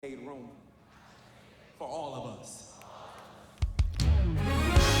made room for all of us. Can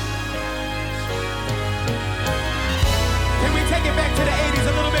we take it back to the 80s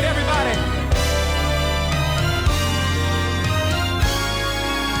a little bit, everybody?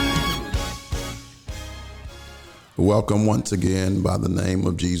 Welcome once again by the name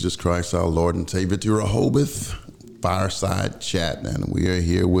of Jesus Christ, our Lord and Savior, to Rehoboth Fireside Chat. And we are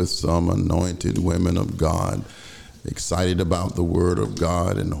here with some anointed women of God, excited about the Word of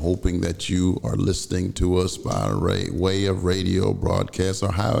God and hoping that you are listening to us by way of radio broadcast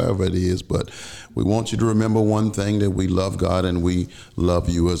or however it is. But we want you to remember one thing, that we love God and we love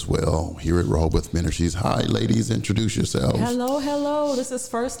you as well here at Rehoboth Ministries. Hi, ladies, introduce yourselves. Hello. This is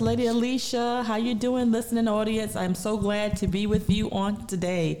First Lady Alicia. How you doing, listening audience? I'm so glad to be with you on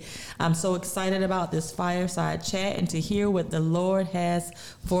today. I'm so excited about this fireside chat and to hear what the Lord has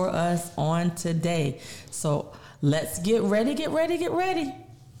for us on today. So let's get ready.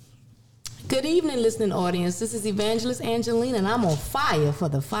 Good evening, listening audience. This is Evangelist Angelina, and I'm on fire for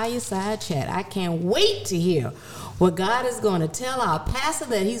the Fireside Chat. I can't wait to hear what God is going to tell our pastor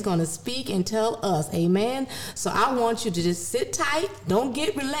that he's going to speak and tell us. Amen. So I want you to just sit tight. Don't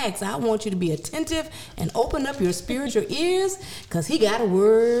get relaxed. I want you to be attentive and open up your spiritual ears, because he got a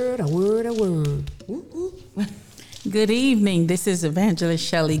word. Ooh, ooh. Good evening. This is Evangelist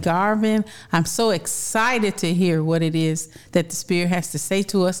Shelley Garvin. I'm so excited to hear what it is that the Spirit has to say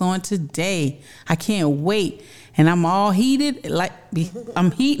to us on today. I can't wait. And I'm all heated, like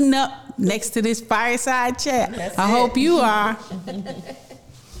I'm heating up next to this fireside chat. I hope you are.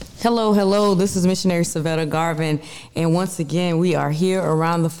 Hello. This is Missionary Savetta Garvin. And once again, we are here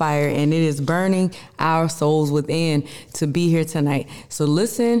around the fire, and it is burning our souls within to be here tonight. So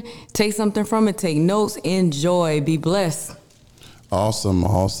listen, take something from it, take notes, enjoy, be blessed. Awesome.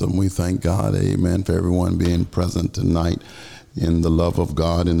 We thank God, amen, for everyone being present tonight in the love of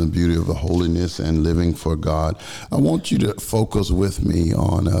God, in the beauty of the holiness and living for God. I want you to focus with me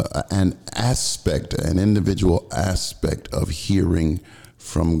on an individual aspect of hearing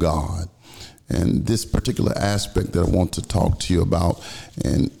from God. And this particular aspect that I want to talk to you about,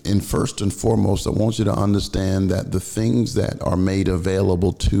 and first and foremost, I want you to understand that the things that are made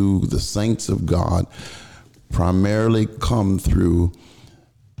available to the saints of God primarily come through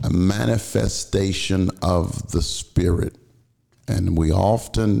a manifestation of the Spirit. And we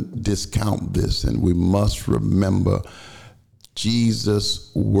often discount this, and we must remember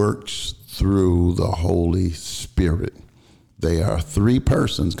Jesus works through the Holy Spirit. They are three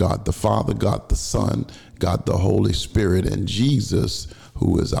persons: God the Father, God the Son, God the Holy Spirit. And Jesus,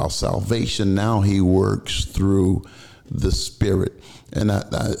 who is our salvation, now he works through the Spirit. And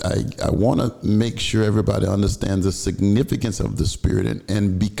I want to make sure everybody understands the significance of the Spirit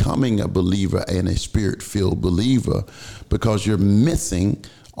and becoming a believer and a Spirit-filled believer, because you're missing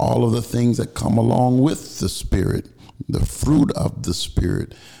all of the things that come along with the Spirit, the fruit of the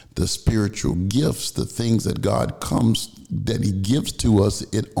Spirit, the spiritual gifts, the things that that he gives to us.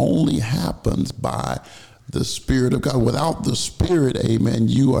 It only happens by the Spirit of God. Without the Spirit, amen,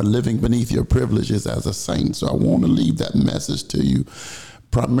 you are living beneath your privileges as a saint. So I want to leave that message to you,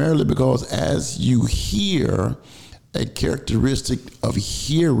 primarily because as you hear, a characteristic of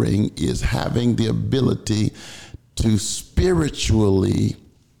hearing is having the ability to spiritually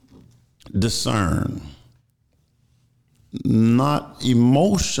discern. Not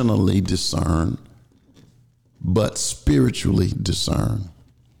emotionally discern, but spiritually discern.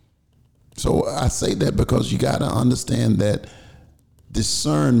 So I say that because you got to understand that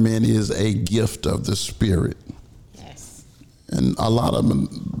discernment is a gift of the Spirit. Yes. And a lot of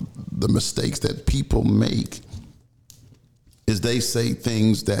the mistakes that people make is they say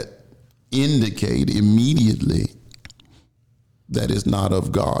things that indicate immediately that is not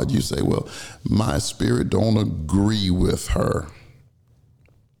of God. You say, well, my spirit don't agree with her.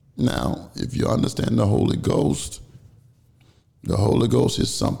 Now, if you understand the Holy Ghost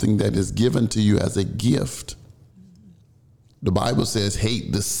is something that is given to you as a gift. The Bible says,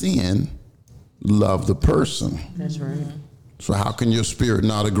 hate the sin, love the person. That's right. So how can your spirit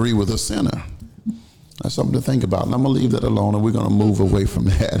not agree with a sinner? That's something to think about. And I'm going to leave that alone, and we're going to move away from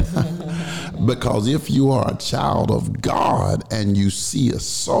that. Because if you are a child of God and you see a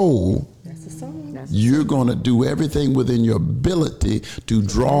soul, you're going to do everything within your ability to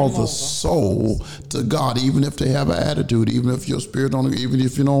draw the soul to God, even if they have an attitude, even if your spirit don't, even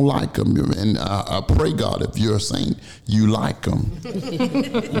if you don't like them. And I pray, God, if you're a saint, you like them.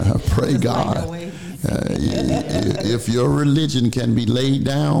 Pray, God. If your religion can be laid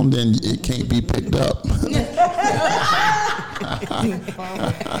down, then it can't be picked up.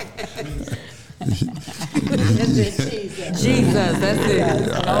 Jesus, that's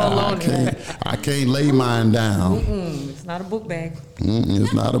it. All on it. I can't lay mine down. It's not a book bag.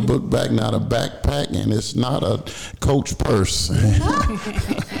 It's not a book bag, not a backpack, and it's not a Coach purse.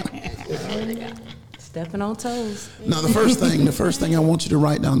 Stepping on toes. Now, the first thing I want you to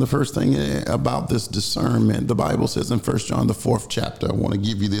write down, the first thing about this discernment, the Bible says in 1 John, the 4th chapter. I want to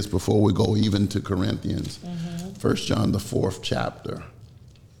give you this before we go even to Corinthians. 1 John, the 4th chapter.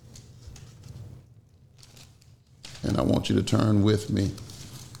 And I want you to turn with me.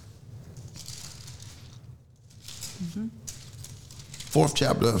 4th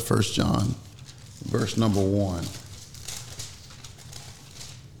chapter of 1 John, verse number 1.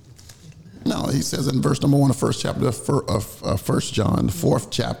 No, he says in verse number 1 of 1st chapter of 1 John, the 4th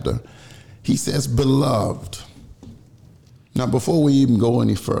chapter, he says, beloved. Now, before we even go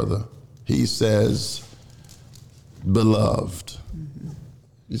any further, he says, beloved.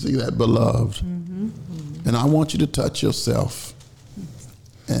 You see that, beloved? And I want you to touch yourself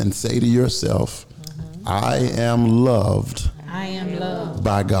and say to yourself, I am loved. I am loved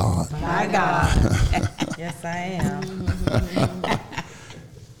by God. by God. Yes, I am.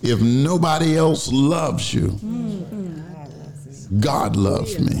 If nobody else loves you, God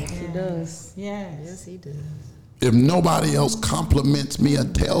loves me. He does. Yes, he does. If nobody else compliments me or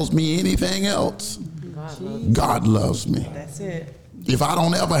tells me anything else, God loves me. That's it. If I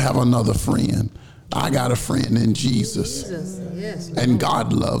don't ever have another friend, I got a friend in Jesus. Yes. And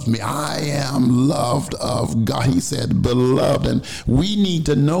God loves me. I am loved of God. He said, beloved. And we need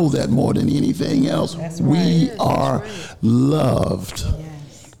to know that more than anything else. We are loved.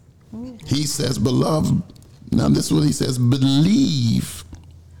 He says, beloved. Now, this is what he says. Believe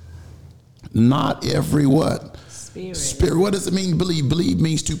not every what? Spirit. What does it mean, believe? Believe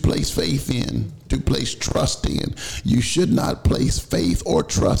means to place faith in, to place trust in. You should not place faith or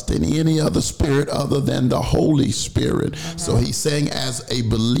trust in any other spirit other than the Holy Spirit. So he's saying, as a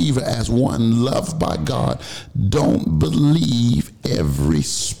believer, as one loved by God, don't believe every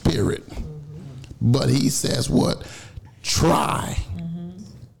spirit. But he says what? Try.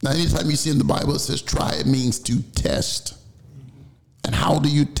 Now, anytime you see in the Bible it says try, it means to test. And how do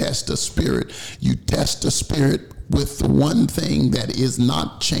you test a spirit? You test a spirit with the one thing that is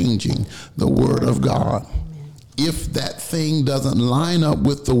not changing, the Word of God. If that thing doesn't line up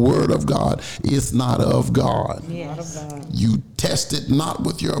with the Word of God, it's not of God. Yes. You test it not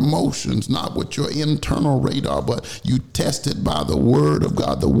with your emotions, not with your internal radar, but you test it by the Word of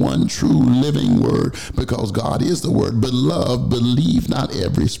God, the one true living Word, because God is the Word. Beloved, believe not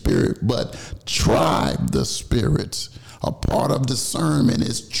every spirit, but try the spirits. A part of discernment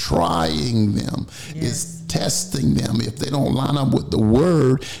is trying them, is testing them. If they don't line up with the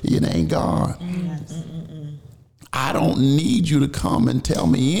Word, it ain't God. I don't need you to come and tell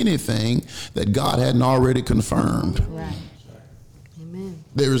me anything that God hadn't already confirmed. Right. Amen.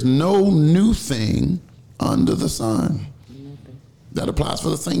 There is no new thing under the sun. That applies for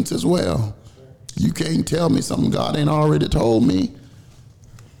the saints as well. You can't tell me something God ain't already told me.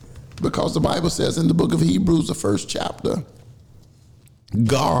 Because the Bible says in the book of Hebrews, the 1st chapter,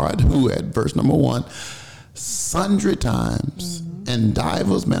 God, who at verse number 1, sundry times and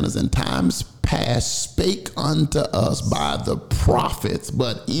divers manners and times past spake unto us by the prophets,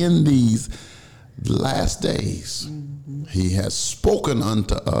 but in these last days he has spoken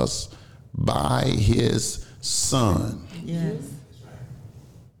unto us by his Son. Yes.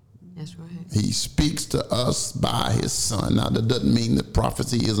 That's right. He speaks to us by his Son. Now, that doesn't mean that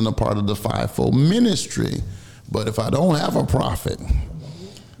prophecy isn't a part of the fivefold ministry, but if I don't have a prophet,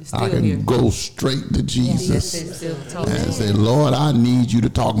 I can go straight to Jesus and say, Lord, I need you to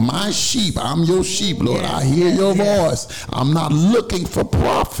talk. My sheep, I'm your sheep, Lord. I hear your voice. I'm not looking for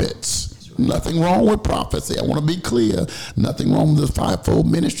prophets. Nothing wrong with prophecy. I want to be clear. Nothing wrong with the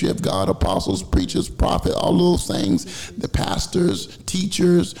fivefold ministry of God, apostles, preachers, prophets, all those things, the pastors,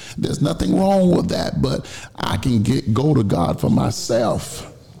 teachers. There's nothing wrong with that, but I can go to God for myself.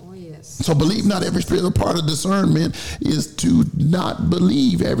 So believe not every spirit. A part of discernment is to not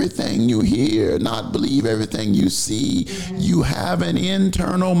believe everything you hear, not believe everything you see. You have an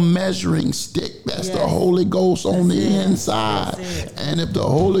internal measuring stick. That's the Holy Ghost on the inside. And if the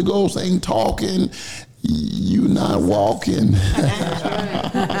Holy Ghost ain't talking, you not walking.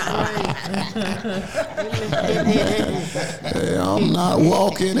 I'm not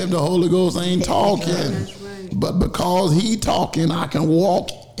walking if the Holy Ghost ain't talking. But because he talking, I can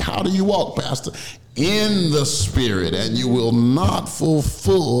walk. How do you walk, Pastor? In the Spirit, and you will not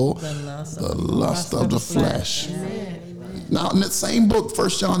fulfill the lust of the flesh. Now, in that same book, 1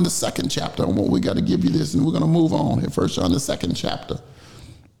 John, the 2nd chapter, we got to give you this, and we're going to move on here. 1 John, the 2nd chapter.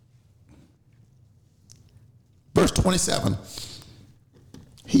 verse 27.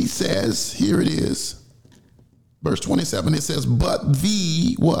 He says, here it is. Verse 27, it says, but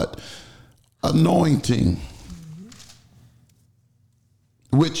the what? Anointing,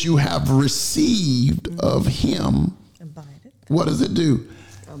 which you have received of him. What does it do?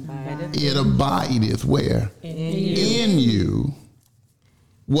 It abideth where? In you.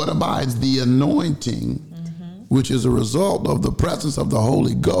 What abides? The anointing, which is a result of the presence of the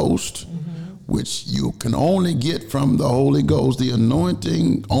Holy Ghost, which you can only get from the Holy Ghost. The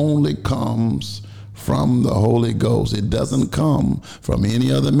anointing only comes from the Holy Ghost. It doesn't come from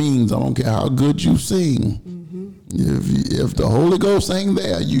any other means. I don't care how good you sing. If the Holy Ghost ain't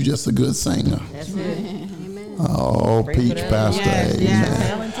there, you just a good singer. That's it. Amen. Oh, Peach Pastor. Amen.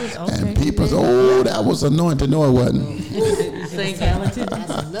 Talented. Okay. And people say, oh, that was anointed. No, it wasn't. Talented.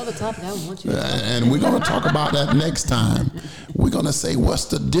 That's another topic I want you to And we're going to talk about that next time. We're going to say, what's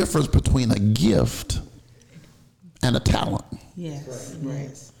the difference between a gift and a talent? Yes.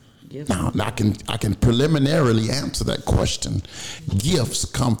 Yes. Now, I can preliminarily answer that question. Gifts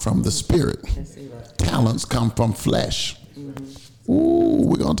come from the Spirit. Talents come from flesh. Ooh,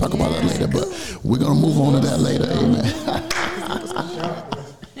 we're going to talk about that later, but we're going to move on to that later. Amen.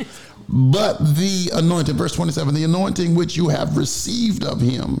 But the anointing, verse 27, the anointing which you have received of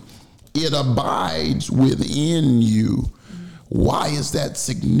him, it abides within you. Why is that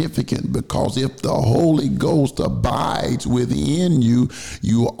significant? Because if the Holy Ghost abides within you,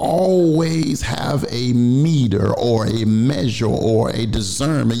 you always have a meter or a measure or a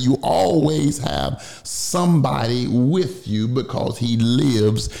discernment. You always have somebody with you because he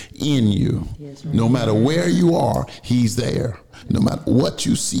lives in you. Yes, right. No matter where you are, he's there. No matter what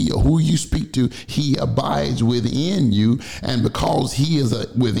you see or who you speak to, he abides within you. And because he is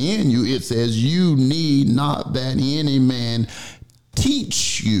within you, it says you need not that any man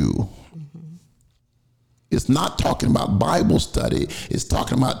teach you. It's not talking about Bible study. It's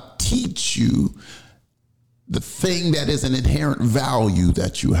talking about teach you the thing that is an inherent value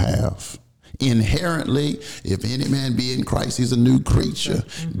that you have. Inherently, if any man be in Christ, he's a new creature.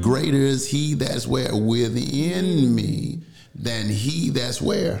 Greater is he that's where? Within me than he that's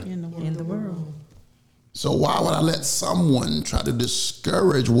where? In the world. So why would I let someone try to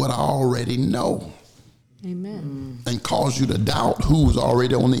discourage what I already know? Amen. And cause you to doubt who's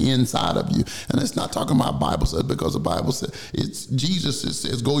already on the inside of you. And it's not talking about Bible says, because the Bible says, it's Jesus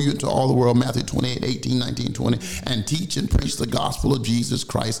says, go you into all the world, Matthew 28, 18, 19, 20, and teach and preach the gospel of Jesus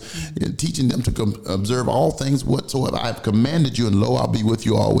Christ, teaching them to observe all things whatsoever I have commanded you, and lo, I'll be with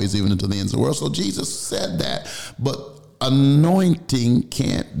you always, even unto the ends of the world. So Jesus said that, but anointing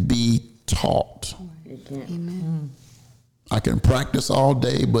can't be taught. It can't. Amen. I can practice all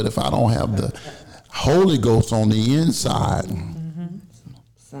day, but if I don't have the Holy Ghost on the inside,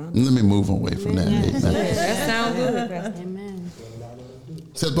 let me move away from that. Amen. That sounds good. Amen.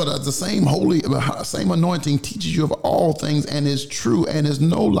 It says, but the same anointing teaches you of all things and is true and is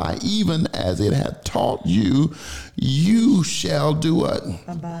no lie. Even as it hath taught you, you shall do what?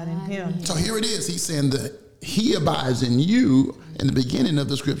 Abide in him. So here it is. He's saying that he abides in you in the beginning of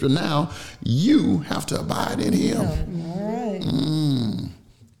the scripture. Now you have to abide in him. All right.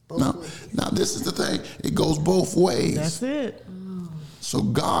 Now this is the thing. It goes both ways. That's it. So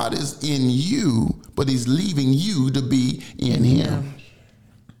God is in you, but he's leaving you to be in him.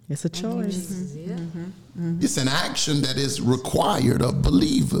 It's a choice. It's an action that is required of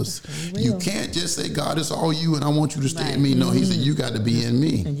believers. You can't just say, God, it's all you and I want you to stay in me. No, he said, you got to be in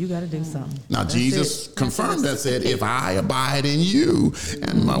me. And you got to do something. Now, Jesus confirmed that, said, if I abide in you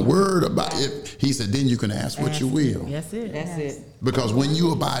and my word about it, he said, then you can ask what you will. That's it. That's it. Because when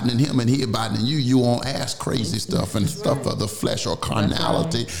you abide in him and he abiding in you, you won't ask crazy stuff and stuff of the flesh or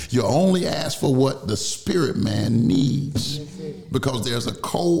carnality. You only ask for what the spirit man needs, because there's a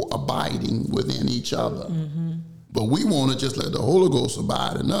co-abiding within each other. But we want to just let the Holy Ghost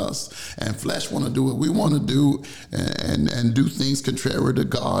abide in us, and flesh want to do what we want to do and do things contrary to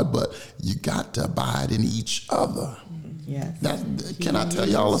God. But you got to abide in each other. Yes. Can I tell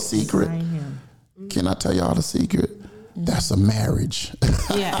y'all a secret? Can I tell y'all a secret? That's a marriage.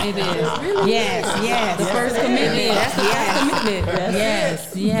 Yeah, it is. Yes. The first commitment. That's the first commitment.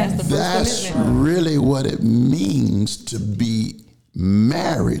 Yes. That's really what it means to be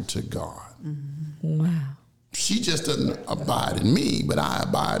married to God. Wow. She just doesn't abide in me, but I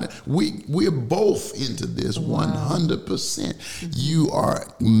abide. We're both into this 100%. You are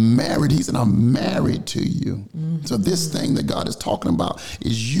married. He said, I'm married to you. So this thing that God is talking about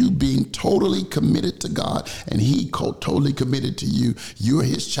is you being totally committed to God, and he totally committed to you. You're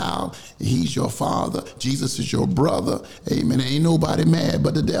his child. He's your father. Jesus is your brother. Amen. Ain't nobody mad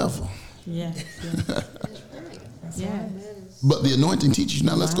but the devil. Yes. But the anointing teaches you.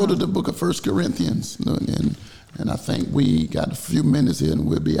 Now let's go to the book of 1 Corinthians. And I think we got a few minutes here and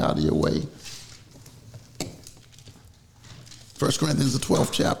we'll be out of your way. 1 Corinthians, the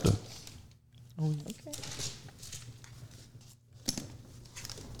 12th chapter. Okay.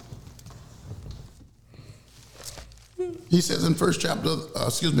 He says in first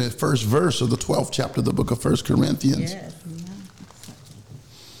verse of the 12th chapter of the book of 1 Corinthians. Yes.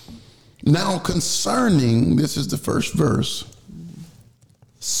 Now concerning, this is the first verse,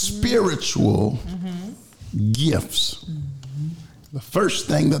 spiritual gifts. The first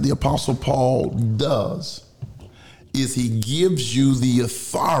thing that the Apostle Paul does is he gives you the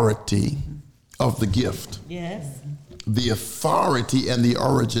authority of the gift. Yes. The authority and the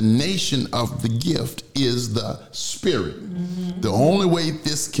origination of the gift is the Spirit. The only way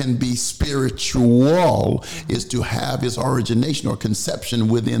this can be spiritual is to have its origination or conception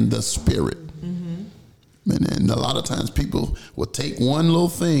within the Spirit. And a lot of times people will take one little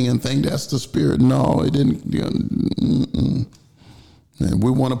thing and think that's the Spirit. No, it didn't. And we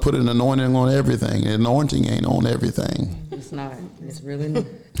want to put an anointing on everything. Anointing ain't on everything. It's not. It's really not.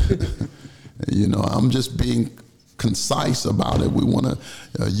 I'm just being concise about it. We want to,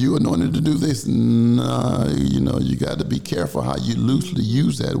 you anointed to do this. Nah, you got to be careful how you loosely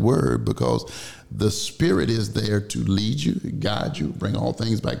use that word, because the Spirit is there to lead you, guide you, bring all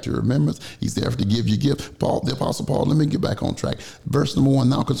things back to your remembrance. He's there to give you gifts. The Apostle Paul, let me get back on track. Verse number 1,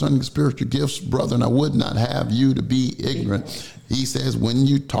 now concerning spiritual gifts, brethren, I would not have you to be ignorant. He says, when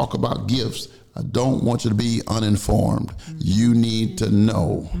you talk about gifts, I don't want you to be uninformed. You need to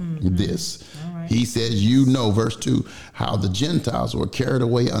know this. He says, verse 2, how the Gentiles were carried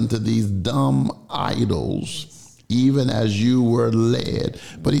away unto these dumb idols, even as you were led.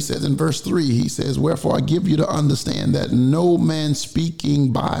 But he says in verse 3, he says, wherefore I give you to understand that no man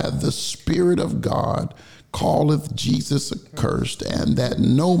speaking by the Spirit of God calleth Jesus accursed, and that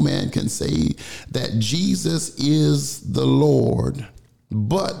no man can say that Jesus is the Lord,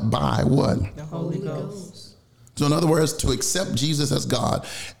 but by what? The Holy Ghost. So in other words, to accept Jesus as God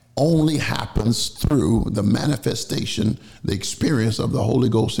only happens through the manifestation, the experience of the Holy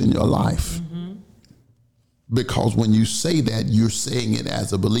Ghost in your life. Because when you say that, you're saying it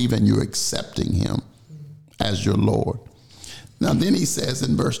as a believer and you're accepting him as your Lord. Now, then he says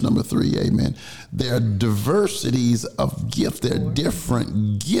in verse number 3, amen, there are diversities of gifts. There are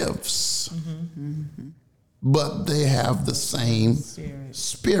different gifts, but they have the same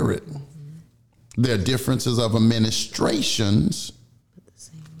spirit. There are differences of administrations,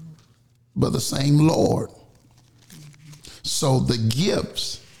 but the same Lord. So the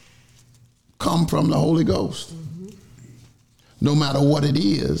gifts come from the Holy Ghost. No matter what it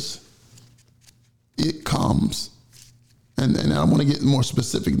is, it comes. And I want to get more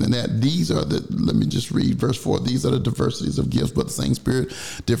specific than that. Let me just read verse 4. These are the diversities of gifts, but the same Spirit,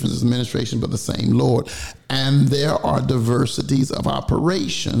 differences in administration, but the same Lord. And there are diversities of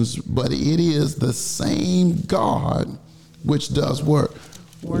operations, but it is the same God which does what?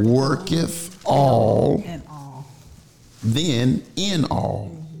 Worketh all, And all. then in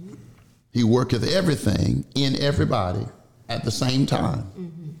all. He worketh everything in everybody at the same time.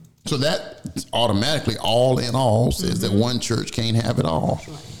 So that automatically, all in all, says that one church can't have it all.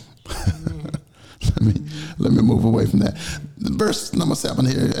 Let me move away from that. Verse number 7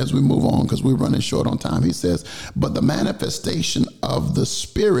 here, as we move on, because we're running short on time, he says, but the manifestation of the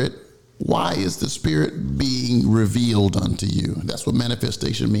Spirit, why is the Spirit being revealed unto you? That's what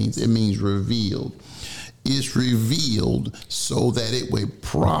manifestation means. It means revealed. It's revealed so that it will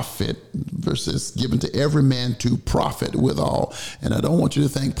profit, versus given to every man to profit withal. And I don't want you to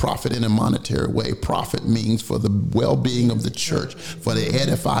think profit in a monetary way. Profit means for the well-being of the church, for the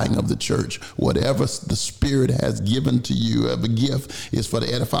edifying of the church. Whatever the Spirit has given to you of a gift is for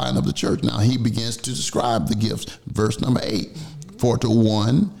the edifying of the church. Now he begins to describe the gifts. Verse number 8, for to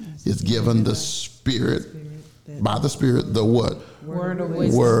one is given the Spirit, by the Spirit, the what? Word of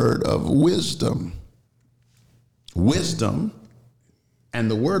wisdom. Word of wisdom. Wisdom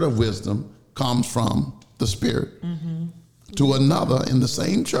and the word of wisdom comes from the Spirit. To another in the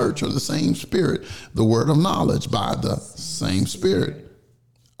same church or the same Spirit, the word of knowledge by the same Spirit.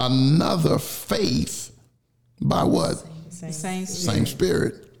 Another faith by what? Same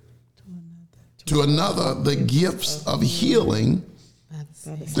Spirit. To another, the gifts of healing.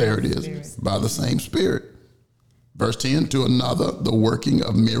 There it is, by the same Spirit. Verse 10, to another, the working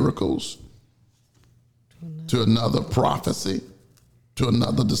of miracles. To another, prophecy. To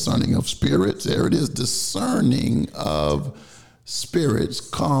another, discerning of spirits. There it is, discerning of spirits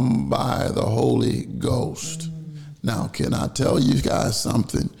come by the Holy Ghost. Now, can I tell you guys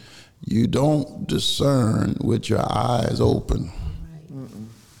something? You don't discern with your eyes open.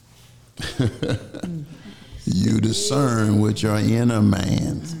 You discern with your inner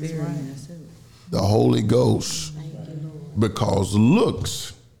man, the Holy Ghost, because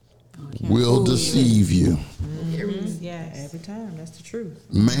looks will deceive you. Yeah, every time. That's the truth.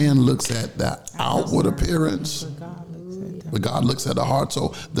 Man looks at the outward appearance, but God looks at the heart.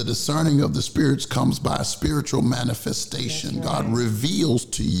 So the discerning of the spirits comes by a spiritual manifestation. God reveals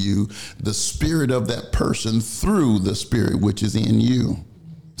to you the spirit of that person through the spirit which is in you.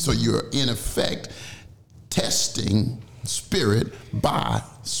 So you're in effect testing spirit by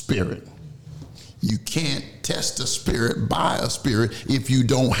spirit. You can't test a spirit by a spirit if you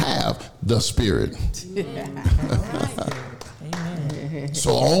don't have the spirit.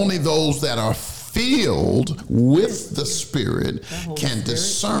 So only those that are filled with the Spirit can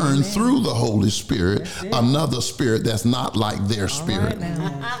discern through the Holy Spirit another spirit that's not like their spirit.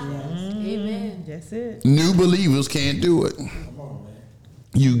 Amen. That's it. New believers can't do it.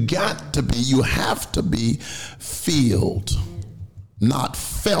 You have to be filled, not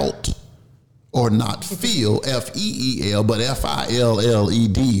felt or not feel, F-E-E-L, but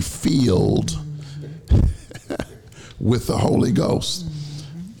F-I-L-L-E-D, filled with the Holy Ghost.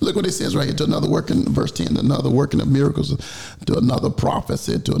 Look what it says right here, to another working, verse 10, to another working of miracles, to another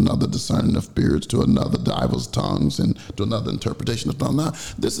prophecy, to another discerning of spirits, to another divers tongues, and to another interpretation of tongues. Now,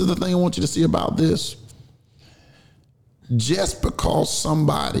 this is the thing I want you to see about this. Just because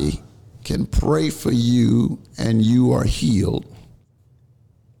somebody can pray for you and you are healed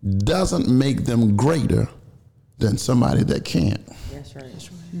doesn't make them greater than somebody that can't. That's right.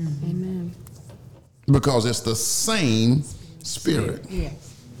 Amen. Because it's the same spirit. Yes.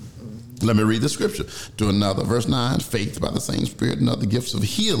 Let me read the scripture. To another, verse 9, faith by the same spirit, and other gifts of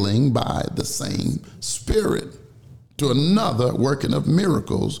healing by the same spirit. To another, working of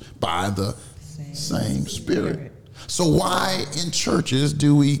miracles by the same spirit. So why in churches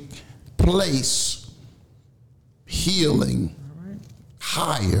do we place healing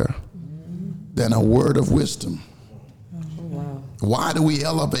higher than a word of wisdom? Why do we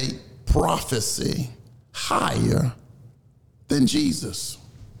elevate prophecy higher than Jesus?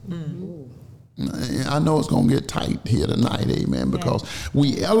 I know it's going to get tight here tonight, amen, because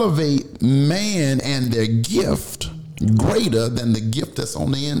we elevate man and their gift greater than the gift that's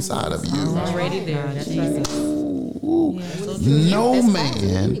on the inside of you. Already there. That's right. No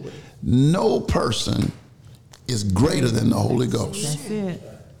man, no person is greater than the Holy Ghost. That's it.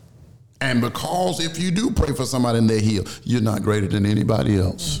 And because if you do pray for somebody and they're healed, you're not greater than anybody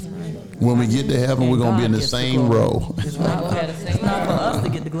else. When we get to heaven, we're going to be in the same row. It's not for us to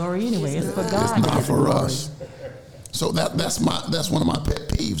get the glory anyway. It's for God. It's not for us. So that's one of my pet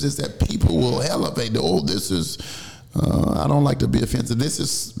peeves, is that people will elevate. This is, I don't like to be offensive. This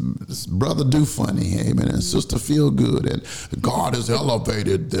is Brother Do Funny, amen, and Sister Feel Good, and God has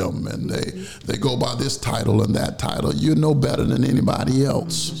elevated them, and they go by this title and that title. You're no better than anybody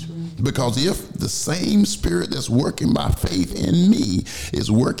else. Because if the same spirit that's working by faith in me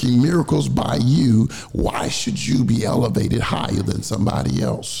is working miracles by you, why should you be elevated higher than somebody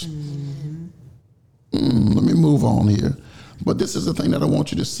else? Let me move on here. But this is the thing that I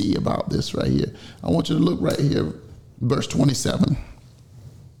want you to see about this right here. I want you to look right here, verse 27.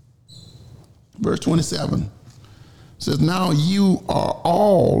 Verse 27 says, now you are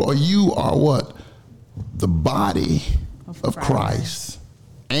all, or you are what? The body of Christ.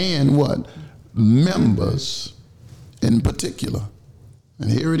 And what? Members in particular.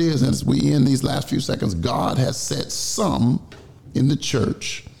 And here it is, as we end these last few seconds, God has set some in the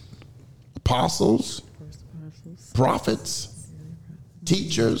church: apostles, prophets,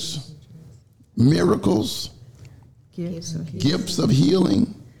 teachers, miracles, gifts of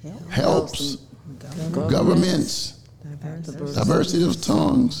healing, helps, governments, diversity of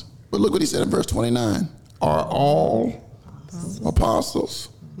tongues. But look what he said in verse 29. Are all apostles?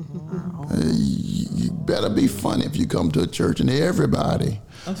 You better be funny if you come to a church and everybody.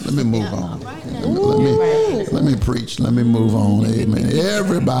 Let me move on. Let me preach. Let me move on. Amen.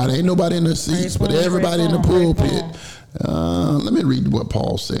 Everybody, ain't nobody in the seats, but everybody in the pulpit. Let me read what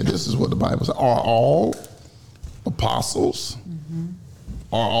Paul said. This is what the Bible says. Are all apostles?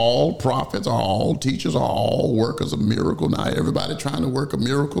 Are all prophets? Are all teachers? Are all workers of miracle? Now everybody trying to work a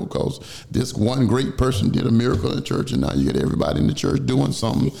miracle because this one great person did a miracle in the church, and now you get everybody in the church doing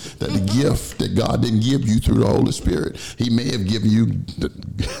something that the gift that God didn't give you through the Holy Spirit. He may have given you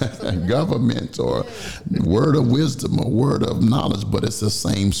government or word of wisdom or word of knowledge, but it's the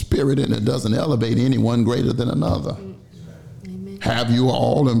same spirit, and it doesn't elevate anyone greater than another. have you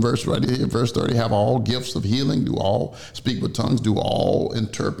all, in verse 30, have all gifts of healing, do all speak with tongues, do all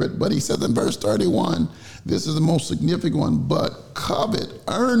interpret. But he says in verse 31, this is the most significant one, but covet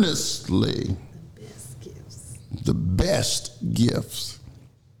earnestly the best gifts.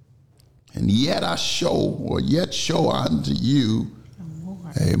 And yet show unto you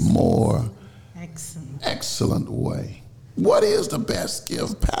a more excellent way. What is the best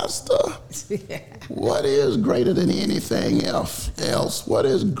gift, Pastor? What is greater than anything else? What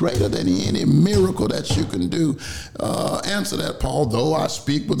is greater than any miracle that you can do? Answer that, Paul. Though I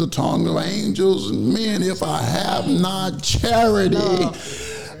speak with the tongue of angels and men, if I have not charity,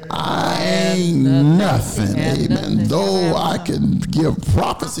 I ain't nothing. Amen. Though I can give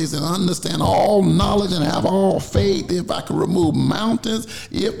prophecies and understand all knowledge and have all faith, if I can remove mountains,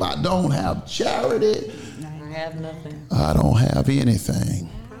 if I don't have charity, I have nothing. I don't have anything.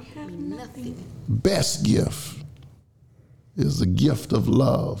 Best gift is the gift of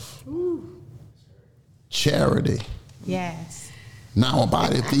love. Charity. Yes. Now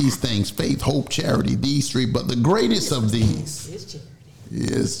about these things, faith, hope, charity, these three, but the greatest of these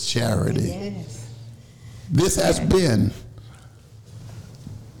is charity. Yes. This has been,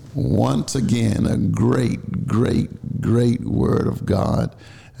 once again, a great, great, great word of God.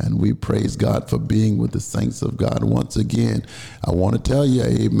 And we praise God for being with the saints of God. Once again, I want to tell you,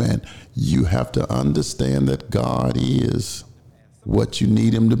 amen, you have to understand that God is what you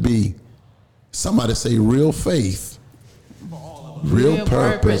need him to be. Somebody say real faith, real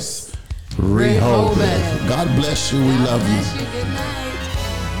purpose, Rehoboth. God bless you. We love you. Good night.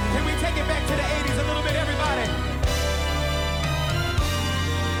 Can we take it back to the 80s a little bit?